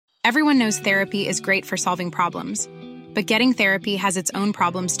Everyone knows therapy is great for solving problems, but getting therapy has its own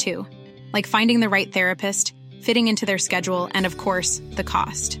problems too, like finding the right therapist, fitting into their schedule, and of course, the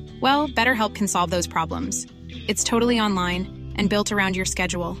cost. Well, BetterHelp can solve those problems. It's totally online and built around your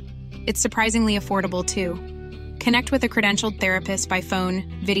schedule. It's surprisingly affordable too. Connect with a credentialed therapist by phone,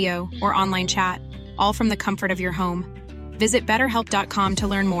 video, or online chat, all from the comfort of your home. Visit BetterHelp.com to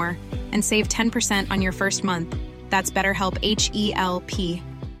learn more and save 10% on your first month. That's BetterHelp, H-E-L-P.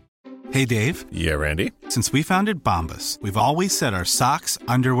 Hey, Dave. Yeah, Randy. Since we founded Bombas, we've always said our socks,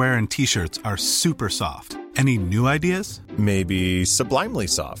 underwear, and T-shirts are super soft. Any new ideas? Maybe sublimely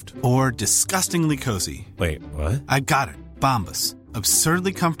soft. Or disgustingly cozy. Wait, what? I got it. Bombas.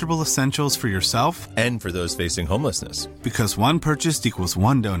 Absurdly comfortable essentials for yourself and for those facing homelessness. Because one purchased equals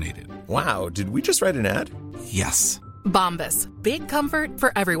one donated. Wow, did we just write an ad? Yes. Bombas. Big comfort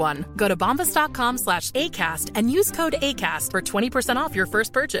for everyone. Go to bombas.com/ACAST and use code ACAST for 20% off your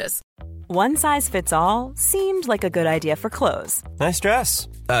first purchase. One size fits all seemed like a good idea for clothes. Nice dress.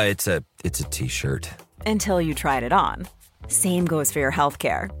 It's a T-shirt. Until you tried it on. Same goes for your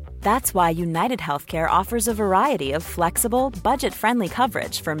healthcare. That's why United Healthcare offers a variety of flexible, budget-friendly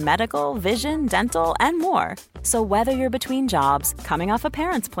coverage for medical, vision, dental, and more. So whether you're between jobs, coming off a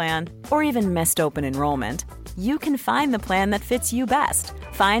parent's plan, or even missed open enrollment, you can find the plan that fits you best.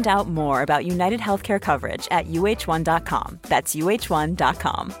 Find out more about United Healthcare coverage at UH1.com. That's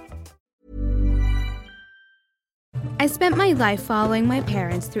UH1.com. I spent my life following my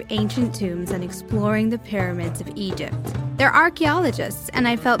parents through ancient tombs and exploring the pyramids of Egypt. They're archaeologists, and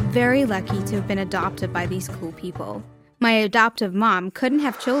I felt very lucky to have been adopted by these cool people. My adoptive mom couldn't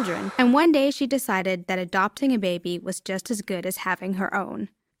have children, and one day she decided that adopting a baby was just as good as having her own.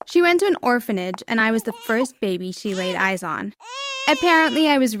 She went to an orphanage, and I was the first baby she laid eyes on. Apparently,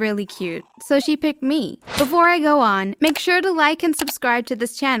 I was really cute, so she picked me. Before I go on, make sure to like and subscribe to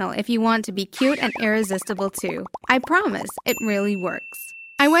this channel if you want to be cute and irresistible too. I promise, it really works.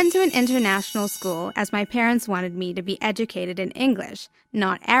 I went to an international school as my parents wanted me to be educated in English,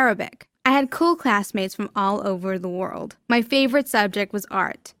 not Arabic. I had cool classmates from all over the world. My favorite subject was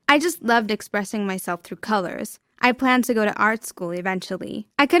art. I just loved expressing myself through colors. I planned to go to art school eventually.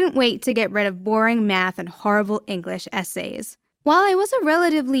 I couldn't wait to get rid of boring math and horrible English essays. While I was a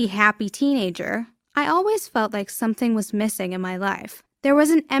relatively happy teenager, I always felt like something was missing in my life. There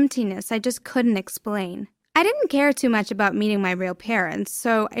was an emptiness I just couldn't explain. I didn't care too much about meeting my real parents,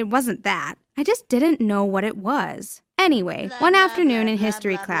 so it wasn't that. I just didn't know what it was. Anyway, one afternoon in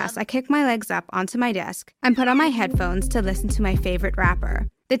history class, I kicked my legs up onto my desk and put on my headphones to listen to my favorite rapper.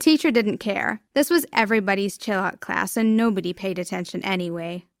 The teacher didn't care. This was everybody's chill-out class, and nobody paid attention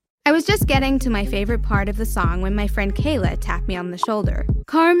anyway. I was just getting to my favorite part of the song when my friend Kayla tapped me on the shoulder.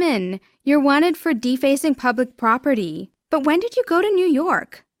 "Carmen, you're wanted for defacing public property. But when did you go to New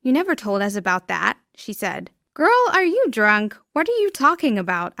York? You never told us about that," she said. "Girl, are you drunk? What are you talking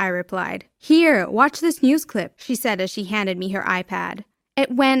about?" I replied. "Here, watch this news clip," she said as she handed me her iPad.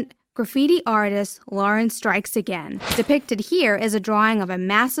 It went, "Graffiti artist Lauren strikes again." Depicted here is a drawing of a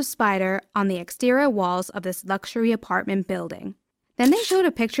massive spider on the exterior walls of this luxury apartment building. Then they showed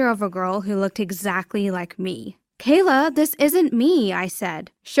a picture of a girl who looked exactly like me. "Kayla, this isn't me," I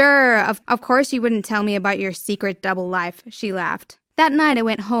said. "Sure, of course you wouldn't tell me about your secret double life," she laughed. That night I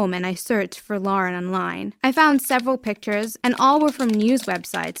went home and I searched for Lauren online. I found several pictures, and all were from news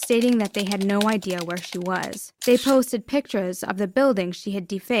websites stating that they had no idea where she was. They posted pictures of the building she had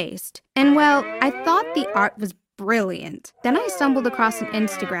defaced. And well, I thought the art was brilliant. Then I stumbled across an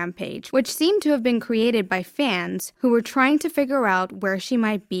Instagram page, which seemed to have been created by fans who were trying to figure out where she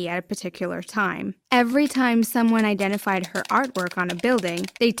might be at a particular time. Every time someone identified her artwork on a building,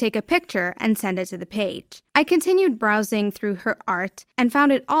 they'd take a picture and send it to the page. I continued browsing through her art and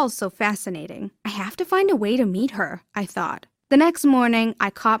found it all so fascinating. I have to find a way to meet her, I thought. The next morning, I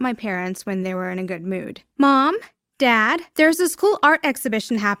caught my parents when they were in a good mood. "Mom? Dad, there's a school art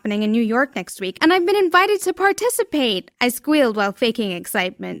exhibition happening in New York next week, and I've been invited to participate," I squealed while faking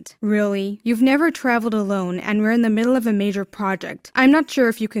excitement. "Really? You've never traveled alone, and we're in the middle of a major project. I'm not sure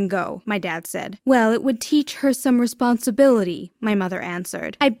if you can go," my dad said. "Well, it would teach her some responsibility," my mother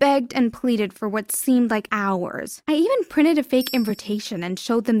answered. I begged and pleaded for what seemed like hours. I even printed a fake invitation and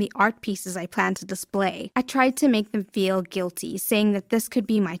showed them the art pieces I planned to display. I tried to make them feel guilty, saying that this could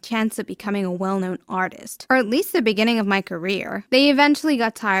be my chance of becoming a well-known artist, or at least the beginning of my career. They eventually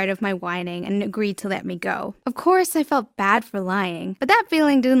got tired of my whining and agreed to let me go. Of course, I felt bad for lying, but that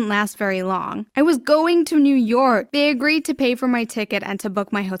feeling didn't last very long. I was going to New York. They agreed to pay for my ticket and to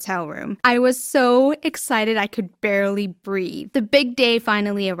book my hotel room. I was so excited I could barely breathe. The big day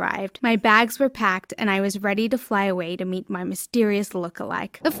finally arrived. My bags were packed and I was ready to fly away to meet my mysterious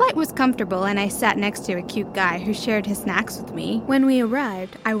look-alike. The flight was comfortable and I sat next to a cute guy who shared his snacks with me. When we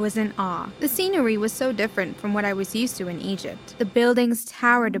arrived, I was in awe. The scenery was so different from what I was used to in Egypt. The buildings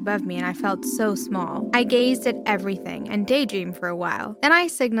towered above me and I felt so small. I gazed at everything and daydreamed for a while. Then I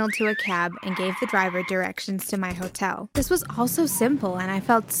signaled to a cab and gave the driver directions to my hotel. This was all so simple and I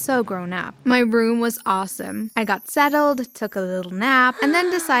felt so grown up. My room was awesome. I got settled, took a little nap, and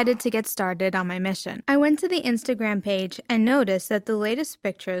then decided to get started on my mission. I went to the Instagram page and noticed that the latest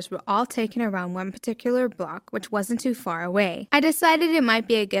pictures were all taken around one particular block, which wasn't too far away. I decided it might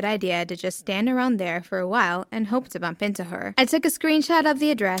be a good idea to just stand around there for a while and hope to bump into her. I took a screenshot of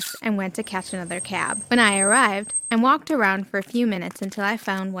the address and went to catch another cab. When I arrived, and walked around for a few minutes until I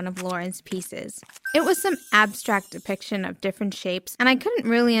found one of Lauren's pieces. It was some abstract depiction of different shapes, and I couldn't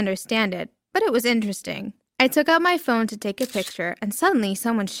really understand it, but it was interesting. I took out my phone to take a picture, and suddenly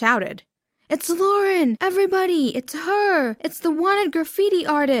someone shouted, "It's Lauren! Everybody, it's her! It's the wanted graffiti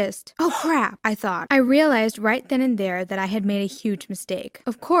artist!" Oh crap, I thought. I realized right then and there that I had made a huge mistake.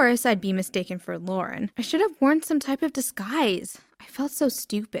 Of course, I'd be mistaken for Lauren. I should have worn some type of disguise. I felt so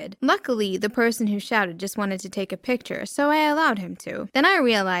stupid. Luckily, the person who shouted just wanted to take a picture, so I allowed him to. Then I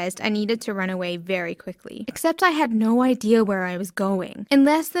realized I needed to run away very quickly. Except I had no idea where I was going. In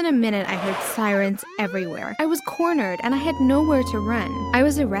less than a minute, I heard sirens everywhere. I was cornered and I had nowhere to run. I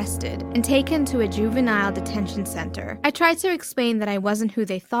was arrested and taken to a juvenile detention center. I tried to explain that I wasn't who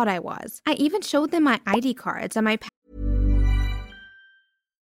they thought I was. I even showed them my ID cards and my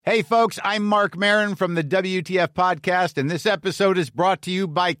Hey, folks, I'm Mark Maron from the WTF Podcast, and this episode is brought to you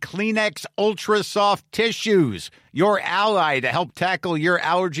by Kleenex Ultra Soft Tissues, your ally to help tackle your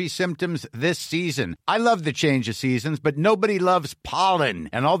allergy symptoms this season. I love the change of seasons, but nobody loves pollen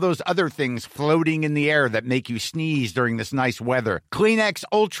and all those other things floating in the air that make you sneeze during this nice weather. Kleenex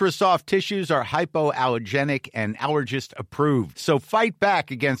Ultra Soft Tissues are hypoallergenic and allergist approved, so fight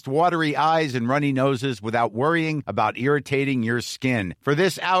back against watery eyes and runny noses without worrying about irritating your skin. For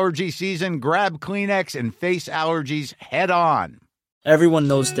this allergy season, grab Kleenex and face allergies head on. Everyone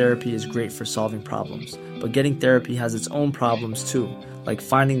knows therapy is great for solving problems, but getting therapy has its own problems too, like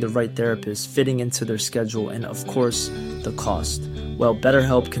finding the right therapist, fitting into their schedule, and of course, the cost. Well,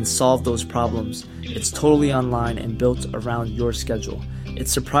 BetterHelp can solve those problems. It's totally online and built around your schedule.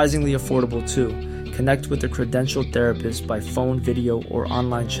 It's surprisingly affordable too. Connect with a credentialed therapist by phone, video, or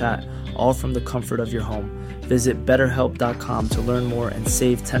online chat, all from the comfort of your home. Visit BetterHelp.com to learn more and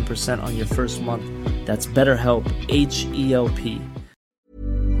save 10% on your first month. That's BetterHelp, H-E-L-P.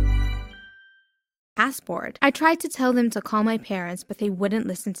 passport. I tried to tell them to call my parents, but they wouldn't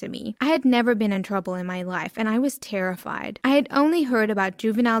listen to me. I had never been in trouble in my life, and I was terrified. I had only heard about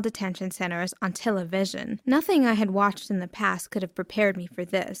juvenile detention centers on television. Nothing I had watched in the past could have prepared me for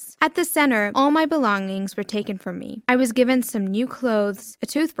this. At the center, all my belongings were taken from me. I was given some new clothes, a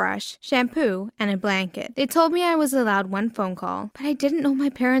toothbrush, shampoo, and a blanket. They told me I was allowed one phone call, but I didn't know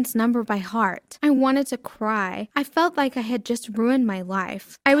my parents' number by heart. I wanted to cry. I felt like I had just ruined my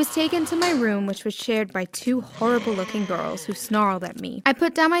life. I was taken to my room, which was shared by two horrible-looking girls who snarled at me. I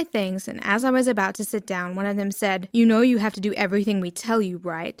put down my things, and as I was about to sit down, one of them said, "You know you have to do everything we tell you,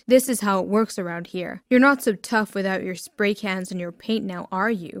 right? This is how it works around here. You're not so tough without your spray cans and your paint now,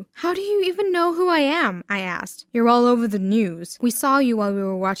 are you?" "How do you even know who I am?" I asked. "You're all over the news. We saw you while we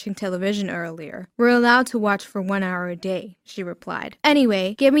were watching television earlier. We're allowed to watch for 1 hour a day," she replied.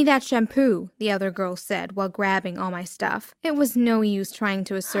 "Anyway, give me that shampoo," the other girl said while grabbing all my stuff. It was no use trying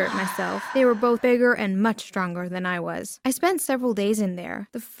to assert myself. They were both bigger and much stronger than I was. I spent several days in there.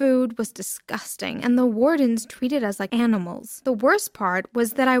 The food was disgusting, and the wardens treated us like animals. The worst part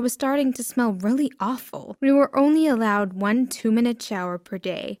was that I was starting to smell really awful. We were only allowed 1 2-minute shower per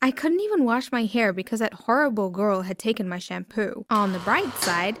day. I couldn't even wash my hair because that horrible girl had taken my shampoo. On the bright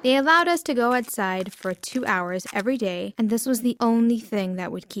side, they allowed us to go outside for 2 hours every day, and this was the only thing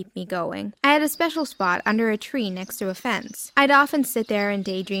that would keep me going. I had a special spot under a tree next to a fence. I'd often sit there and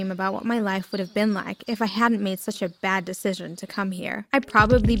daydream about what my life would have been been like if I hadn't made such a bad decision to come here? I'd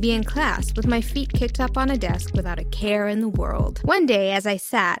probably be in class with my feet kicked up on a desk without a care in the world. One day, as I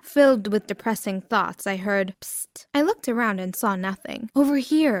sat, filled with depressing thoughts, I heard, "Psst." I looked around and saw nothing. "Over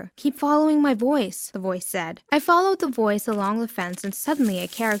here. Keep following my voice," the voice said. I followed the voice along the fence and suddenly a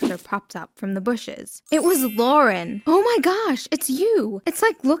character popped up from the bushes. It was Lauren. "Oh my gosh, it's you. It's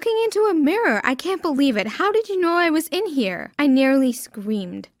like looking into a mirror. I can't believe it. How did you know I was in here?" I nearly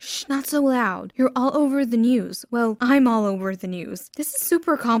screamed. "Shh, not so loud. You're all over the news. Well, I'm all over the news. This is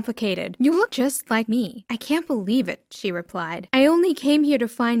super complicated. You look just like me." "I can't believe it," she replied. "I only came here to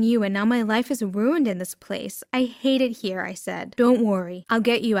find you and now my life is ruined in this place. I hate it here," I said. "Don't worry. I'll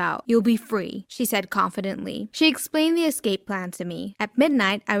get you out. You'll be free," she said confidently. She explained the escape plan to me. At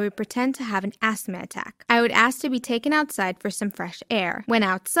midnight, I would pretend to have an asthma attack. I would ask to be taken outside for some fresh air. When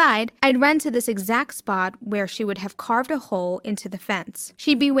outside, I'd run to this exact spot where she would have carved a hole into the fence.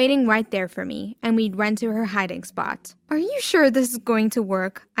 She'd be waiting right there for me, and we'd run to her hiding spot. "Are you sure this is going to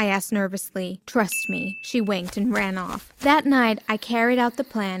work?" I asked nervously. "Trust me." She winked and ran off. That night, I carried out the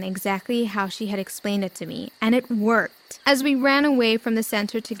plan exactly how she had explained it to me, and it worked. As we ran away from the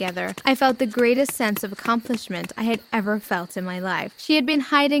center together, I felt the greatest sense of accomplishment I had ever felt in my life. She had been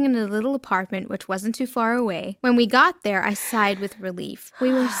hiding in a little apartment which wasn't too far away. When we got there, I sighed with relief.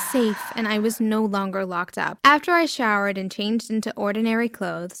 We were safe, and I was no longer locked up. After I showered and changed into ordinary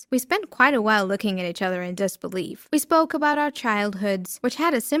clothes, we spent quite a while looking at each other in disbelief. We spoke about our childhoods, which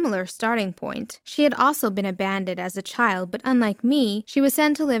had a similar starting point. She had also been abandoned as a child, but unlike me, she was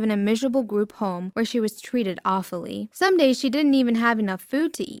sent to live in a miserable group home where she was treated awfully. Some days she didn't even have enough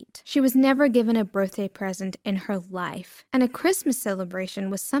food to eat. She was never given a birthday present in her life, and a Christmas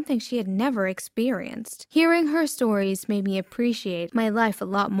celebration was something she had never experienced. Hearing her stories made me appreciate my life a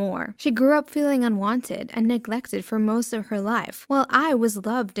lot more. She grew up feeling unwanted and neglected for most of her life, while I was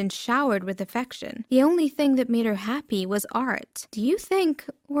loved and showered with affection. The only thing that made her happy was art. "Do you think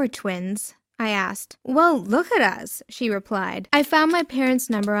we're twins?" I asked. "Well, look at us," she replied. I found my parents'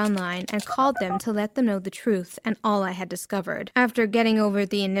 number online and called them to let them know the truth and all I had discovered. After getting over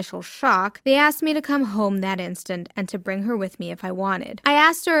the initial shock, they asked me to come home that instant and to bring her with me if I wanted. I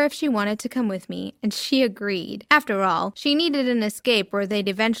asked her if she wanted to come with me, and she agreed. After all, she needed an escape or they'd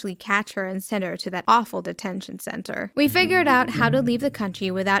eventually catch her and send her to that awful detention center. We figured out how to leave the country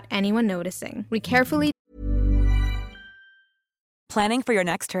without anyone noticing. We carefully... Planning for your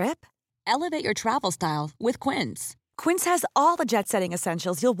next trip? Elevate your travel style with Quince. Quince has all the jet-setting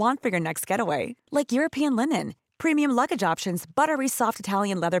essentials you'll want for your next getaway, like European linen, premium luggage options, buttery soft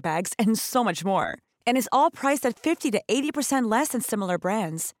Italian leather bags, and so much more. And is all priced at 50 to 80% less than similar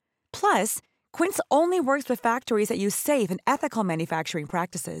brands. Plus, Quince only works with factories that use safe and ethical manufacturing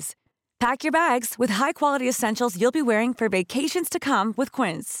practices. Pack your bags with high-quality essentials you'll be wearing for vacations to come with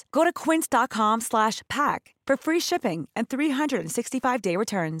Quince. Go to quince.com/pack for free shipping and 365-day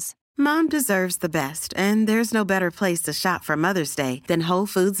returns. Mom deserves the best, and there's no better place to shop for Mother's Day than Whole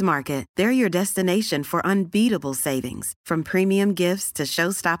Foods Market. They're your destination for unbeatable savings, from premium gifts to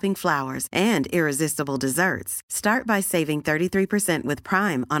show-stopping flowers and irresistible desserts. Start by saving 33% with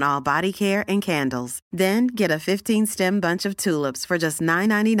Prime on all body care and candles. Then get a 15-stem bunch of tulips for just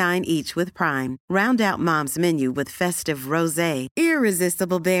 $9.99 each with Prime. Round out Mom's menu with festive rosé,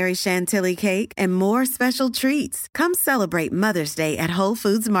 irresistible berry chantilly cake, and more special treats. Come celebrate Mother's Day at Whole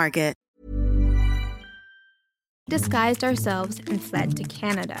Foods Market. Disguised ourselves and fled to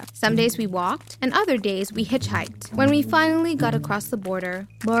Canada. Some days we walked, and other days we hitchhiked. When we finally got across the border,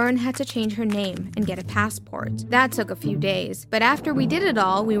 Lauren had to change her name and get a passport. That took a few days, but after we did it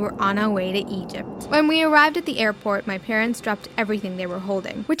all, we were on our way to Egypt. When we arrived at the airport, my parents dropped everything they were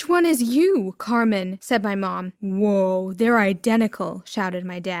holding. "Which one is you, Carmen?" said my mom. "Whoa, they're identical," shouted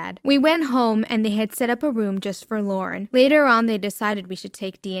my dad. We went home, and they had set up a room just for Lauren. Later on, they decided we should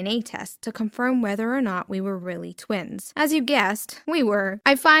take DNA tests to confirm whether or not we were really twins. As you guessed, we were.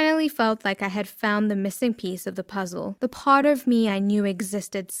 I finally felt like I had found the missing piece of the puzzle, the part of me I knew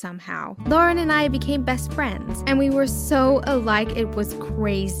existed somehow. Lauren and I became best friends, and we were so alike it was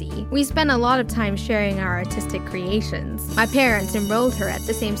crazy. We spent a lot of time sharing our artistic creations. My parents enrolled her at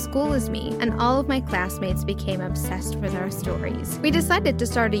the same school as me, and all of my classmates became obsessed with our stories. We decided to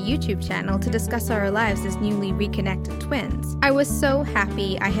start a YouTube channel to discuss our lives as newly reconnected twins. I was so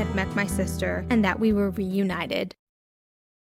happy I had met my sister and that we were reunited.